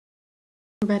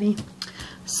everybody.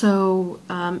 So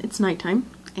it's nighttime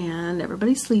and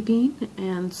everybody's sleeping,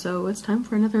 and so it's time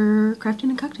for another crafting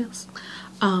and cocktails.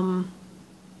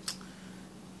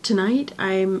 Tonight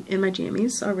I'm in my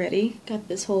jammies already. Got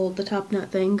this whole the top knot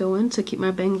thing going to keep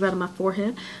my bangs out of my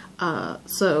forehead.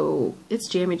 So it's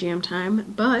jammy jam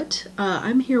time, but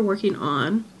I'm here working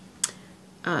on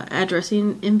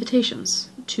addressing invitations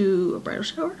to a bridal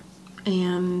shower.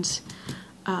 And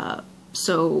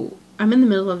so I'm in the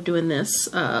middle of doing this,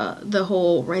 the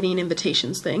whole writing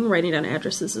invitations thing, writing down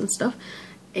addresses and stuff,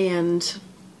 and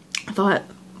I thought,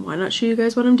 why not show you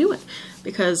guys what I'm doing?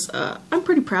 Because I'm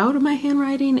pretty proud of my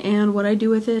handwriting and what I do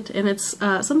with it, and it's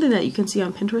something that you can see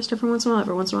on Pinterest every once in a while.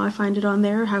 Every once in a while I find it on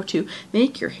there, how to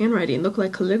make your handwriting look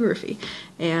like calligraphy.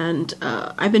 And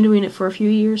I've been doing it for a few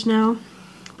years now.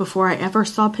 Before I ever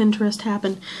saw Pinterest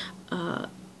happen,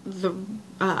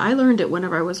 I learned it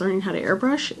whenever I was learning how to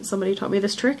airbrush. Somebody taught me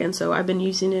this trick, and so I've been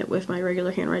using it with my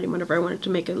regular handwriting whenever I wanted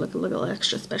to make it look a little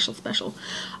extra special.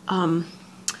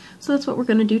 So that's what we're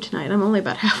going to do tonight. I'm only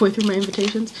about halfway through my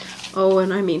invitations. Oh,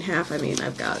 and I mean half. I mean,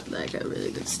 I've got like a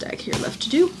really good stack here left to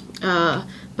do.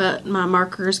 But my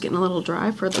marker is getting a little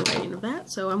dry for the writing of that,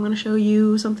 so I'm going to show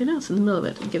you something else in the middle of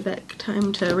it and give that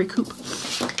time to recoup.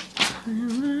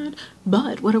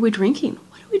 But what are we drinking?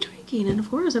 What are we drinking? And of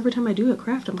course, every time I do a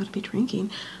craft, I'm going to be drinking.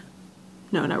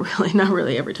 No, not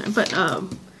really every time, but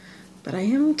I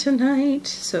am tonight.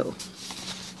 So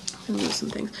I'm gonna do some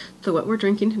things. So what we're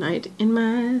drinking tonight in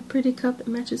my pretty cup that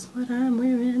matches what I'm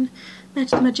wearing,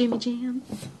 matches my jammy jams,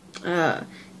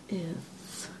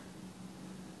 is,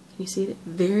 can you see it?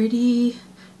 Verity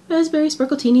Raspberry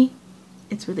Sparkletini.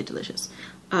 It's really delicious.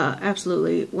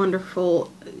 Absolutely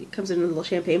wonderful. It comes in a little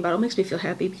champagne bottle. Makes me feel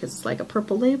happy because it's like a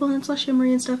purple label and it's all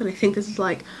shimmery and stuff, and I think this is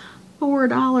like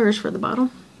 $4 for the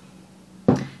bottle.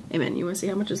 Amen. You want to see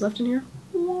how much is left in here?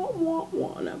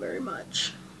 Not very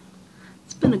much.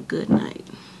 It's been a good night.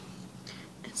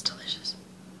 It's delicious.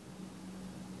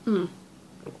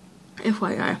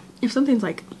 FYI, if something's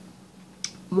like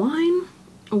wine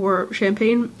or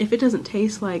champagne, if it doesn't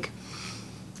taste like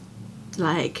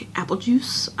apple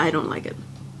juice, I don't like it.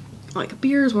 Like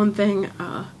beer is one thing,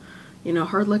 you know,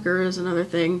 hard liquor is another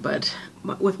thing, but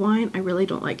with wine, I really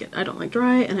don't like it. I don't like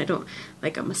dry, and I don't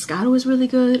like a Moscato is really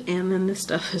good, and then this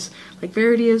stuff is like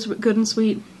Verity is good and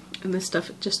sweet, and this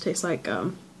stuff just tastes like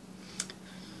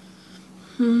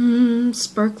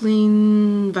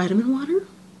sparkling vitamin water.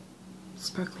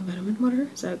 Sparkling vitamin water?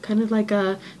 Is that kind of like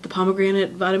the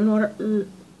pomegranate vitamin water?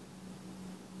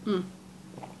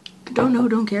 Don't know,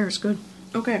 don't care, it's good.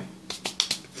 Okay.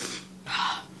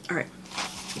 Alright.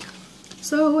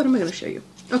 So, what am I going to show you?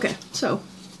 Okay, so,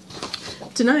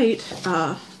 tonight,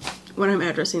 when I'm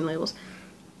addressing labels.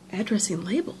 Addressing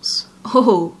labels?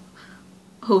 Oh,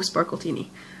 Sparkletini.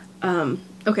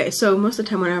 Okay, so most of the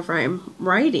time whenever I'm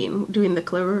writing, doing the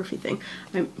calligraphy thing,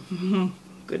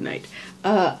 good night.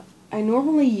 I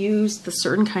normally use the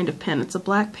certain kind of pen. It's a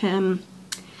black pen.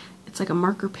 It's like a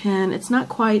marker pen. It's not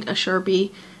quite a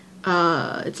Sharpie.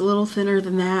 It's a little thinner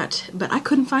than that, but I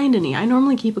couldn't find any. I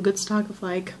normally keep a good stock of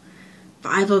like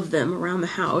 5 of them around the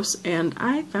house, and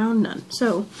I found none.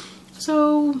 So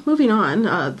moving on,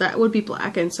 that would be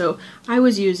black, and so I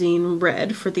was using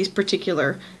red for these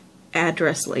particular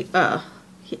addresses.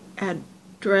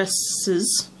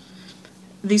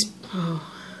 These,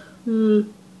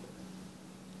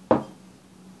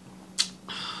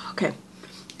 okay,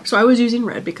 so I was using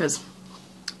red because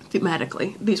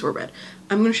thematically these were red.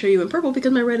 I'm going to show you in purple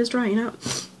because my red is drying out.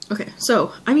 Okay,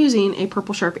 so I'm using a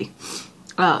purple Sharpie.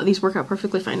 These work out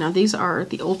perfectly fine. Now these are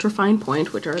the ultra fine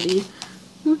point, which are the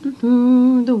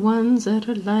ones that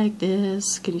are like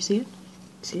this. Can you see it?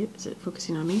 See it? Is it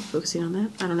focusing on me? Focusing on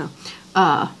that? I don't know.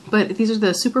 But these are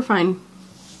the super fine.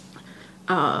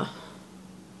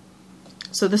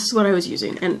 So this is what I was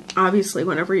using, and obviously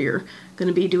whenever you're going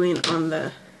to be doing on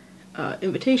the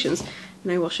invitations,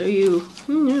 and I will show you,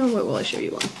 what will I show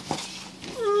you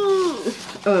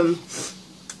on?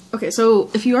 Okay, so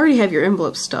if you already have your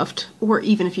envelopes stuffed, or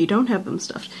even if you don't have them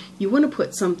stuffed, you want to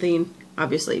put something,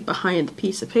 obviously, behind the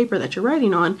piece of paper that you're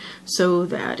writing on so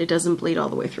that it doesn't bleed all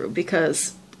the way through,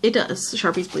 because it does.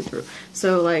 Sharpies bleed through.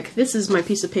 So, like, this is my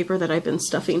piece of paper that I've been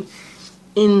stuffing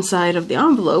inside of the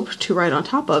envelope to write on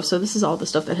top of, so this is all the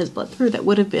stuff that has bled through that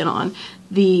would have been on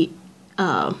the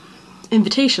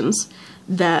invitations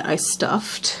that I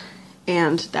stuffed,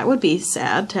 and that would be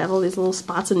sad to have all these little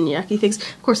spots and yucky things.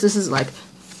 Of course, this is like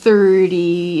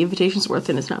 30 invitations worth,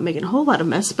 and it's not making a whole lot of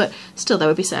mess, but still that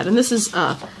would be sad. And this is,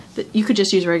 you could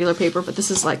just use regular paper, but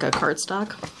this is like a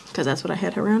cardstock, because that's what I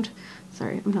had around.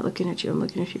 Sorry, I'm not looking at you, I'm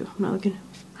looking at you. I'm not looking.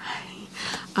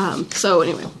 So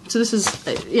anyway, so this is,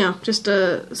 you know, just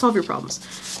solve your problems.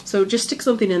 So just stick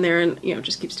something in there and, you know,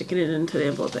 just keep sticking it into the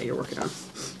envelope that you're working on.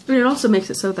 And it also makes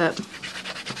it so that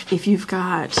if you've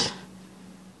got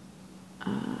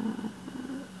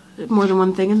more than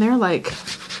one thing in there, like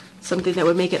something that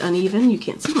would make it uneven, you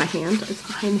can't see my hand, it's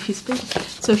behind the piece of paper.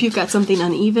 So if you've got something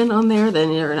uneven on there,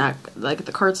 then you're not, like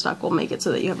the cardstock will make it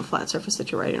so that you have a flat surface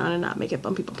that you're writing on and not make it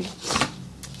bumpy.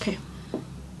 Okay.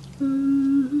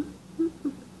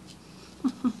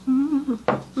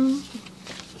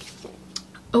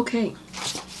 Okay,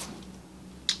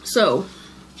 so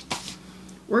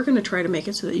we're going to try to make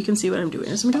it so that you can see what I'm doing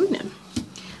as I'm doing it.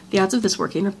 The odds of this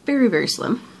working are very, very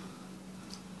slim.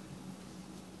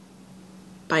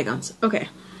 Bygones. Okay,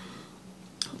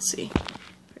 let's see.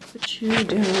 I put you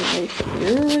down right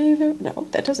here. No,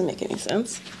 that doesn't make any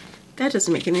sense. That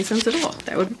doesn't make any sense at all.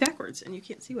 That would be backwards, and you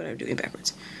can't see what I'm doing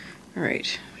backwards. All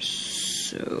right,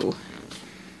 so,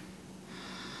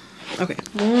 okay.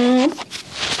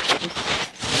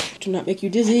 Do not make you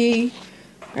dizzy.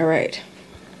 All right.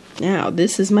 Now,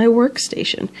 this is my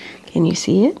workstation. Can you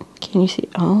see it? Can you see it?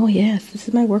 Oh, yes, this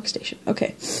is my workstation.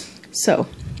 Okay. So,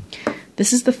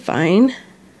 this is the fine,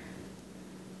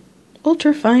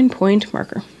 ultra fine point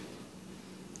marker.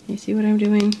 Can you see what I'm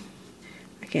doing?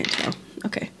 I can't tell.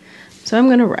 Okay. So, I'm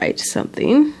going to write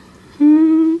something.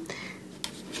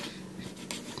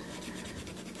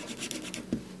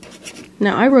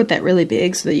 Now, I wrote that really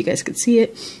big so that you guys could see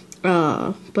it.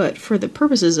 But for the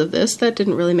purposes of this, that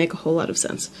didn't really make a whole lot of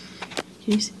sense.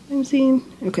 Can you see what I'm seeing?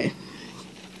 Okay.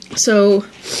 So,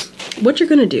 what you're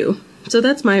going to do, so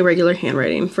that's my regular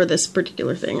handwriting for this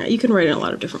particular thing. You can write in a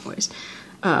lot of different ways.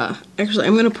 Actually,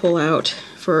 I'm going to pull out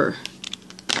for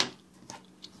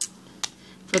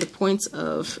the points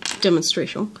of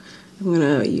demonstration. I'm going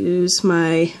to use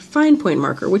my fine point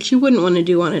marker, which you wouldn't want to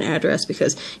do on an address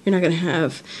because you're not going to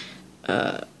have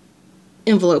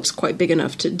envelopes quite big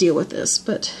enough to deal with this,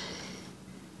 but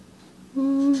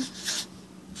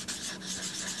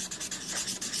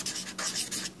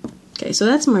okay, so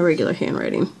that's my regular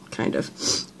handwriting, kind of.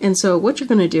 And so what you're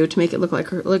going to do to make it look like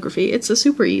calligraphy, it's a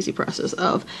super easy process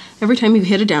of every time you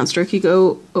hit a downstroke, you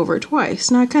go over it twice.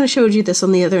 Now, I kind of showed you this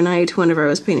on the other night whenever I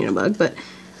was painting a bug, but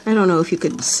I don't know if you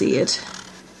could see it.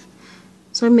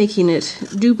 So I'm making it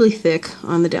doubly thick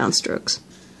on the downstrokes.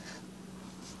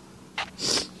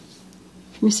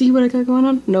 Can you see what I got going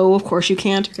on? No, of course you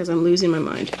can't because I'm losing my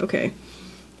mind. Okay,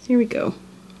 so here we go.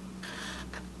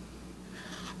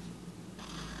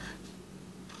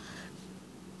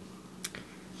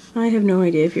 I have no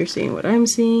idea if you're seeing what I'm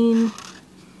seeing.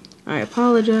 I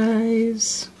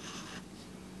apologize.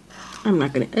 I'm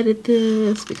not going to edit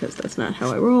this because that's not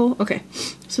how I roll. Okay,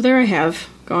 so there I have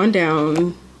gone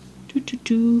down,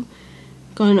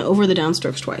 gone over the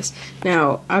downstrokes twice.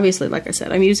 Now, obviously, like I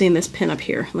said, I'm using this pen up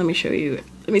here. Let me show you.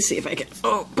 Let me see if I can.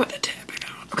 Oh, put it back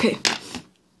on. Okay,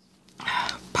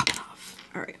 pop it off.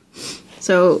 All right.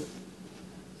 So,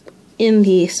 in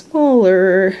the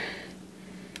smaller,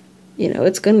 you know,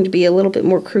 it's going to be a little bit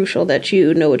more crucial that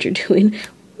you know what you're doing.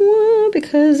 Well,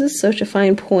 because it's such a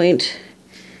fine point.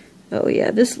 Oh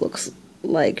yeah, this looks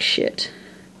like shit.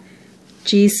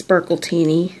 Geez, Sparkle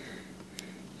Teeny.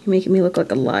 You're making me look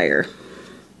like a liar.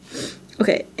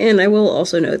 Okay, and I will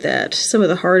also note that some of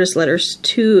the hardest letters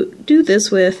to do this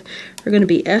with are going to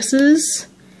be S's,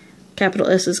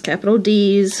 capital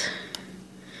D's,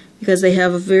 because they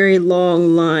have a very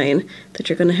long line that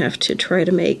you're going to have to try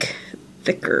to make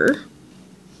thicker.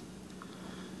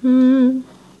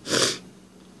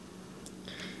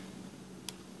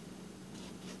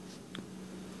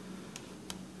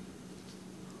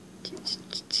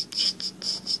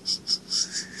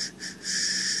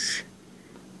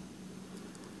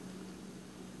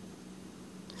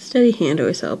 Steady hand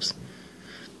always helps.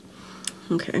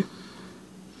 Okay.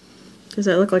 Does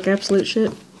that look like absolute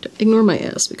shit? Ignore my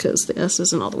S because the S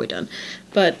isn't all the way done.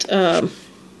 But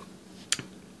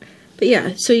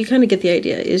yeah, so you kind of get the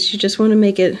idea, is you just want to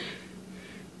make it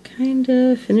kind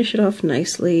of finish it off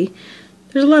nicely.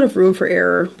 There's a lot of room for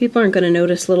error. People aren't going to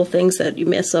notice little things that you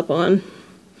mess up on.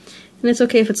 And it's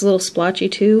okay if it's a little splotchy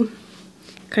too.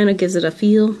 Kind of gives it a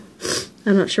feel.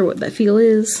 I'm not sure what that feel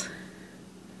is.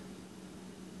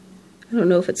 I don't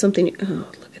know if it's something.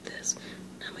 Oh, look at this.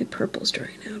 Now my purple's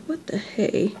drying out. What the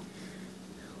hey?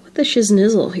 What the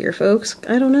shiznizzle here, folks?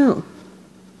 I don't know.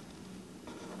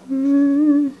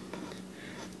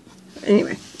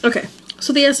 Anyway, okay.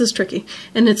 So the S is tricky,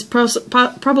 and it's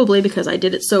probably because I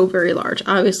did it so very large.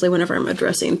 Obviously, whenever I'm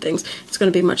addressing things, it's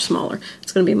going to be much smaller.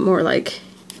 It's going to be more like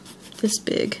this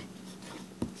big.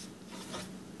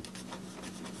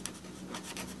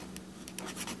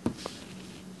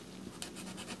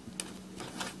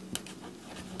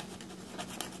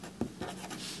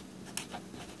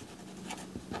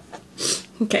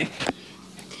 Okay.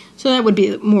 So that would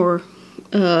be more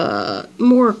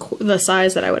the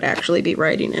size that I would actually be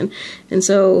writing in. And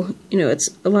so, you know, it's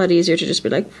a lot easier to just be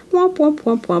like, womp, womp,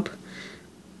 womp, womp.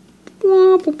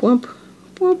 Womp, womp, womp,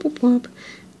 womp, womp, womp.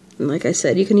 And like I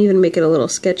said, you can even make it a little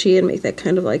sketchy and make that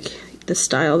kind of like the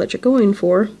style that you're going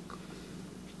for.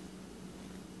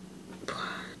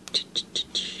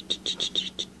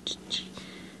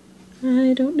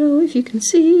 I don't know if you can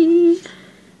see.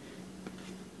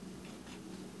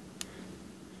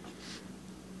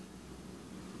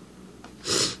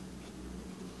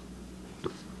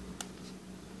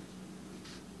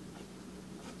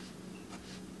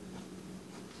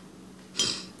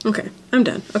 Okay, I'm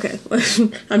done. Okay,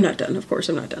 I'm not done. Of course,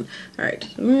 I'm not done. All right.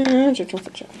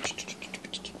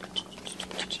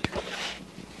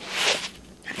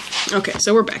 Okay,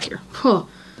 so we're back here. Huh.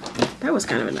 That was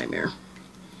kind of a nightmare.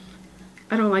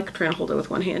 I don't like trying to hold it with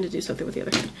one hand to do something with the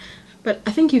other hand. But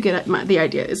I think you get the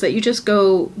idea, is that you just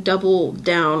go double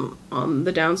down on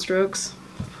the downstrokes.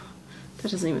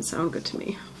 That doesn't even sound good to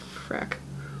me. Frack.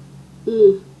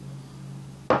 Excuse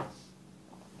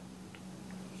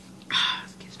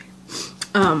me.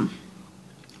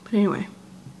 But anyway.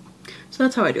 So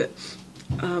that's how I do it.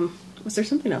 Was there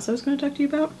something else I was going to talk to you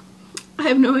about? I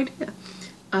have no idea.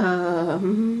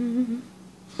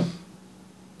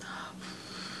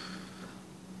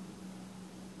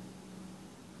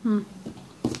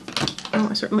 Oh,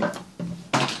 I certainly... Now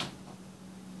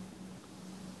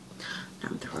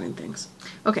I'm throwing things.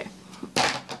 Okay.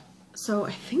 So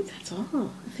I think that's all.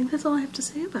 I think that's all I have to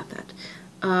say about that.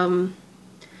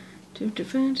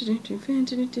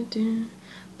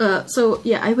 So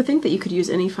yeah, I would think that you could use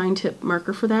any fine tip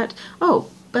marker for that. Oh,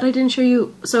 but I didn't show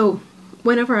you. So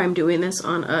whenever I'm doing this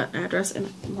on an address, and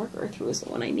the marker I threw is the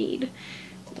one I need.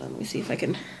 Hold on, let me see if I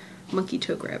can monkey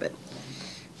toe grab it,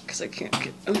 because I can't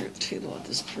get under the table at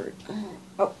this part.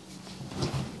 Oh.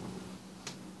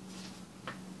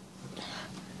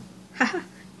 Haha.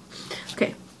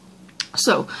 Okay.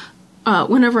 So,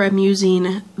 whenever I'm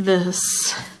using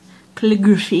this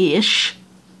calligraphy-ish,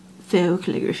 faux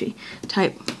calligraphy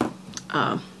type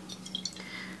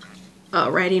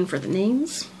writing for the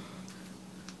names,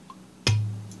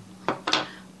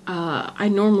 I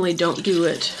normally don't do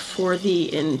it for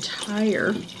the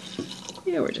entire...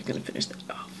 Yeah, we're just going to finish that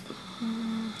off.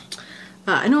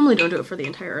 I normally don't do it for the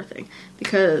entire thing,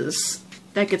 because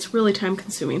that gets really time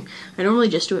consuming. I normally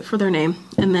just do it for their name,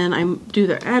 and then I do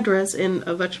their address in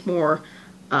a much more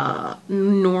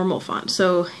normal font.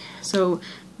 So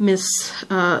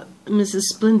Mrs.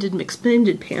 Splendid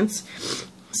McSplendid Pants.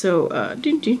 So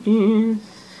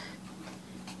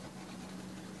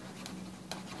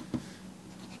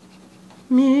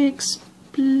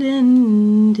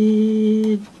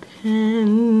McSplendid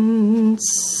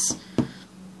Pants.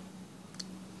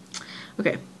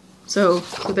 Okay, so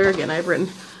there again, I've written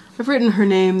her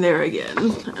name there again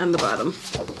on the bottom.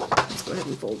 Let's go ahead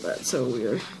and fold that so we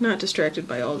are not distracted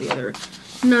by all the other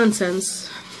nonsense.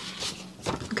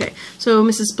 Okay, so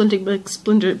Mrs.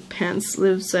 Splendid Pants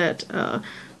lives at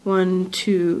 1,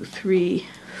 2, 3,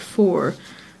 4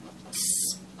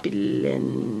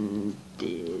 Splendid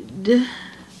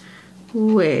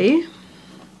Way,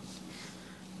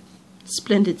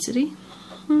 Splendid City.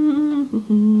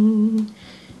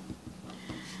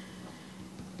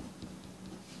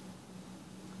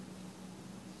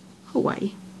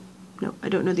 Hawaii. No, I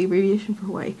don't know the abbreviation for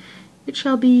Hawaii. It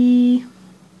shall be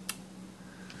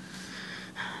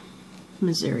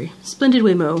Missouri. Splendid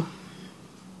Waymo.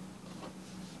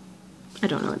 I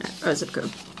don't know a zip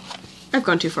code. I've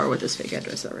gone too far with this fake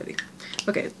address already.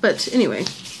 Okay, but anyway.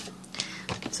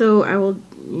 So I will,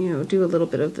 you know, do a little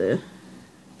bit of the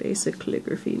basic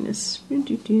calligraphy-ness.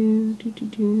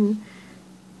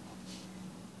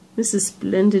 Mrs.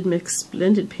 Splendid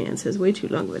McSplendid Pants has way too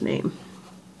long of a name.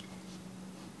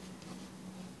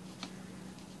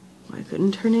 Why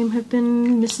couldn't her name have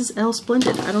been Mrs. L.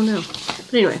 Splendid? I don't know.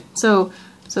 But anyway, so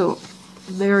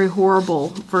very horrible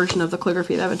version of the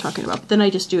calligraphy that I've been talking about. But then I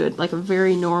just do it like a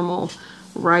very normal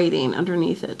writing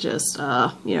underneath it. Just,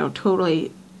 you know,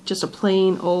 totally just a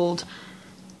plain old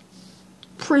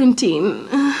printing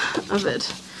of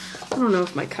it. I don't know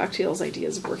if my cocktails idea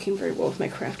is working very well with my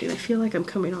crafting. I feel like I'm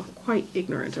coming off quite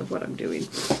ignorant of what I'm doing.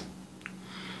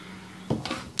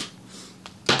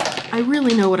 I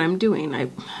really know what I'm doing. I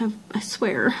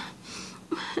swear.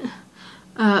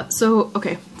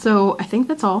 Okay, so I think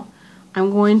that's all.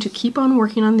 I'm going to keep on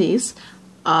working on these,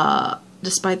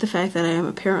 despite the fact that I am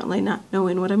apparently not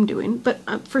knowing what I'm doing. But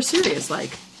for serious,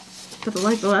 like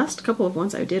the last couple of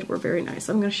ones I did were very nice.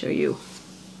 I'm going to show you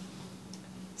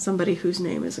somebody whose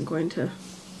name isn't going to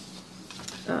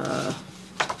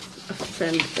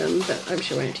defend them, but I'm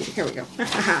showing it to you. Here we go.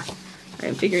 I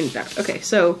am figuring it out. Okay,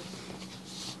 so...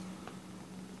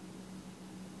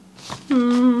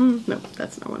 no,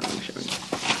 that's not what I'm showing.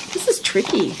 This is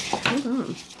tricky. Hold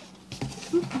on.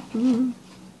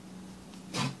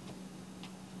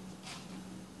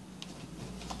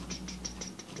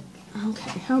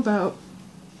 Okay, how about...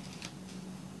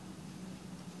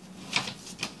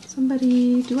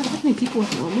 somebody... do I have any people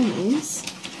with normal names?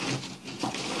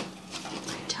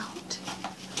 I don't.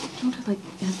 I don't have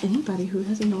anybody who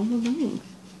has a normal name.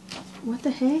 What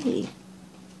the hey?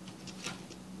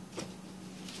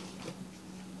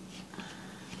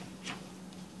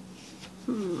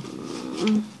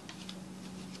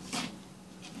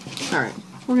 Alright,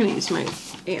 we're gonna use my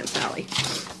Aunt Sally.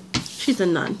 She's a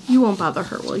nun. You won't bother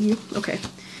her, will you? Okay.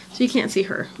 So you can't see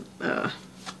her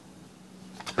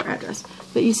address.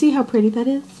 But you see how pretty that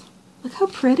is? Look how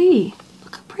pretty.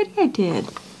 Look how pretty I did.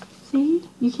 See?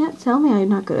 You can't tell me I'm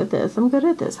not good at this. I'm good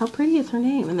at this. How pretty is her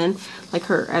name? And then, like,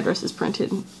 her address is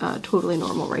printed totally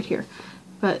normal right here.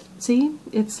 But, see?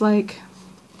 It's like...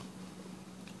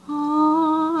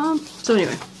 so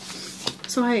anyway.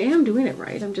 So I am doing it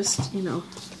right. I'm just, you know...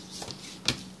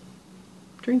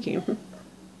 drinking.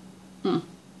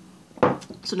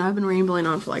 So now I've been rambling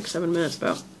on for like 7 minutes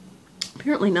about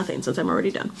apparently nothing since I'm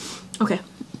already done. Okay.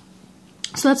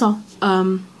 So that's all.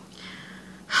 I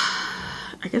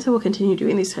guess I will continue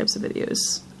doing these types of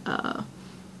videos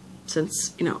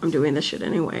since, you know, I'm doing this shit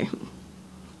anyway.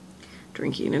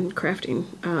 Drinking and crafting.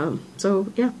 So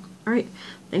yeah. Alright.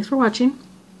 Thanks for watching.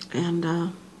 And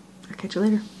I'll catch you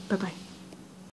later. Bye-bye.